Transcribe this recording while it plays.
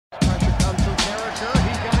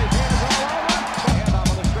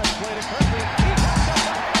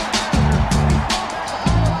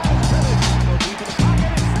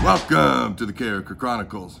Welcome to the Character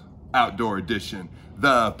Chronicles Outdoor Edition,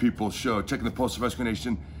 the People's Show. Checking the pulse of Rescue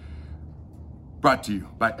Nation, brought to you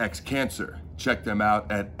by X-Cancer. Check them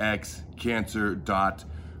out at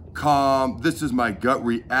xcancer.com. This is my gut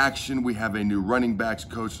reaction. We have a new running backs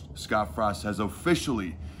coach. Scott Frost has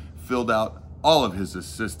officially filled out all of his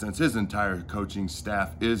assistants. His entire coaching staff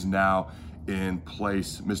is now in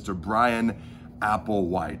place. Mr. Brian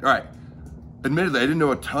Applewhite. All right. Admittedly, I didn't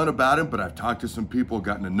know a ton about him, but I've talked to some people,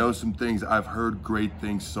 gotten to know some things. I've heard great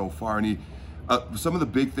things so far. And some of the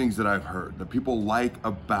big things that I've heard that people like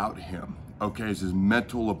about him, okay, is his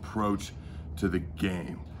mental approach to the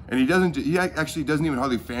game. And he actually doesn't even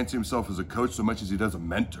hardly fancy himself as a coach so much as he does a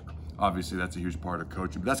mentor. Obviously, that's a huge part of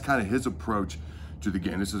coaching, but that's kind of his approach to the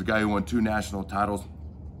game. This is a guy who won 2 national titles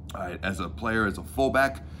as a player, as a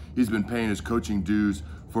fullback. He's been paying his coaching dues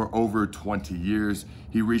for over 20 years.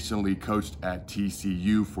 He recently coached at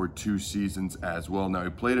TCU for 2 seasons as well. Now, he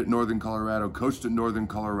played at Northern Colorado, coached at Northern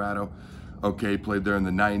Colorado. Okay, played there in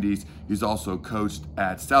the 90s. He's also coached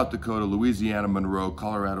at South Dakota, Louisiana Monroe,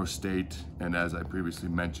 Colorado State, and as I previously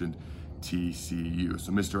mentioned, TCU.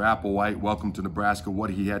 So Mr. Applewhite, welcome to Nebraska.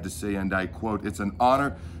 What he had to say, and I quote, "It's an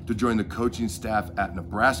honor to join the coaching staff at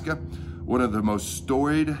Nebraska, one of the most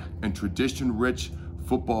storied and tradition-rich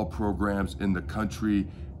football programs in the country,"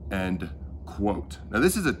 end quote. Now,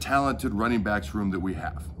 this is a talented running backs room that we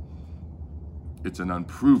have. It's an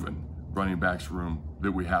unproven running backs room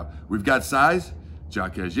that we have. We've got size,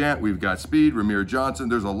 Jacques Yant, we've got speed, Rahmir Johnson.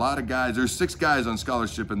 There's a lot of guys. There's 6 guys on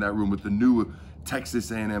scholarship in that room with the new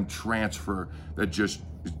Texas A&M transfer that just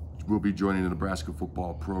will be joining the Nebraska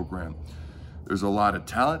football program. There's a lot of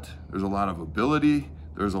talent. There's a lot of ability.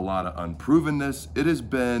 There's a lot of unprovenness. It has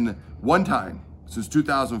been one time since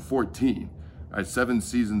 2014, 7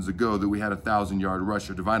 seasons ago, that we had a 1,000-yard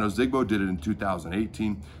rusher. Divine Ozigbo did it in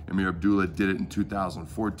 2018. Amir Abdullah did it in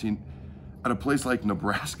 2014. At a place like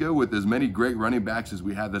Nebraska, with as many great running backs as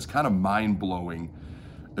we have, that's kind of mind-blowing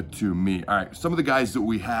to me. All right, some of the guys that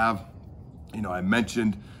we have, I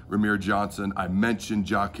mentioned Rahmir Johnson. I mentioned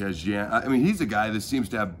Jacques Yant. I mean, he's a guy that seems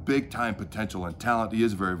to have big-time potential and talent. He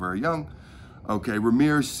is very, very young. Okay,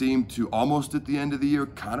 Rahmir seemed to almost at the end of the year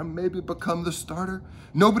kind of maybe become the starter.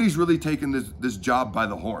 Nobody's really taken this job by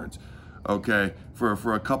the horns, okay,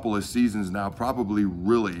 for a couple of seasons now, probably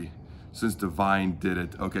really since Divine did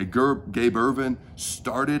it. Okay, Gabe Ervin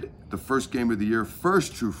started the first game of the year,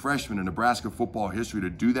 first true freshman in Nebraska football history to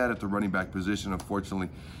do that at the running back position. Unfortunately,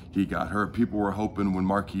 he got hurt. People were hoping when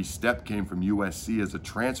Marquis Stepp came from USC as a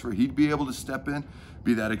transfer, he'd be able to step in,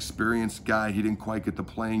 be that experienced guy. He didn't quite get the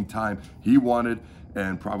playing time he wanted,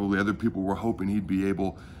 and probably other people were hoping he'd be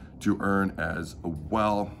able to earn as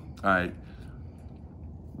well. All right,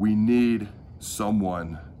 we need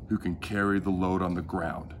someone who can carry the load on the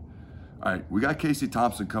ground. All right, we got Casey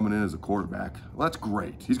Thompson coming in as a quarterback. Well, that's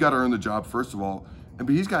great. He's got to earn the job, first of all. But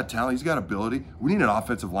he's got talent, he's got ability. We need an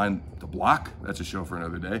offensive line to block. That's a show for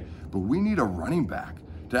another day. But we need a running back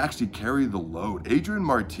to actually carry the load. Adrian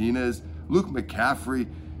Martinez, Luke McCaffrey,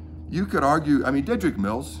 you could argue, Dedrick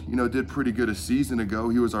Mills, did pretty good a season ago.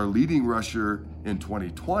 He was our leading rusher in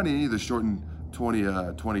 2020, the shortened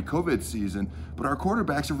 2020 COVID season. But our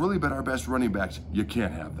quarterbacks have really been our best running backs. You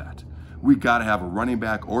can't have that. We got to have a running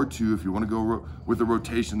back or 2. If you want to go with a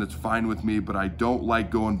rotation, that's fine with me, but I don't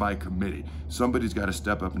like going by committee. Somebody's got to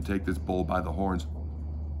step up and take this bull by the horns.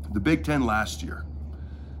 The Big Ten last year,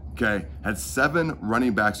 okay, had 7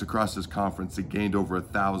 running backs across this conference that gained over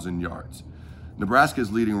 1,000 yards.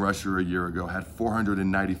 Nebraska's leading rusher a year ago had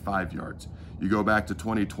 495 yards. You go back to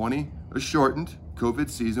 2020, a shortened COVID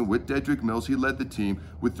season with Dedrick Mills, he led the team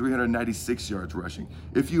with 396 yards rushing.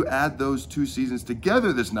 If you add those 2 seasons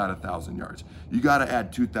together, that's not 1,000 yards. You got to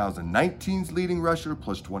add 2019's leading rusher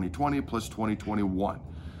plus 2020 plus 2021.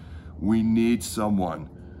 We need someone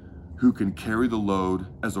who can carry the load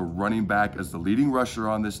as a running back, as the leading rusher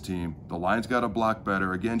on this team. The line's got to block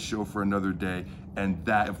better. Again, show for another day. And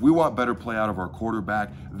that, if we want better play out of our quarterback,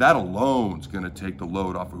 that alone is going to take the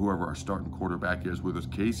load off of whoever our starting quarterback is, whether it's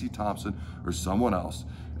Casey Thompson or someone else.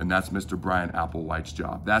 And that's Mr. Brian Applewhite's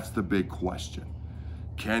job. That's the big question.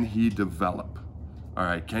 Can he develop? All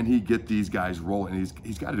right, can he get these guys rolling?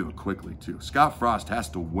 He's got to do it quickly, too. Scott Frost has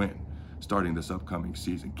to win starting this upcoming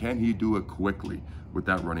season. Can he do it quickly with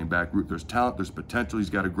that running back group? There's talent, there's potential. He's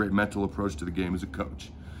got a great mental approach to the game as a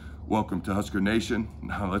coach. Welcome to Husker Nation.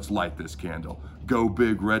 Now let's light this candle. Go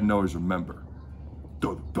big, red nose, remember.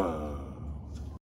 Throw the bug.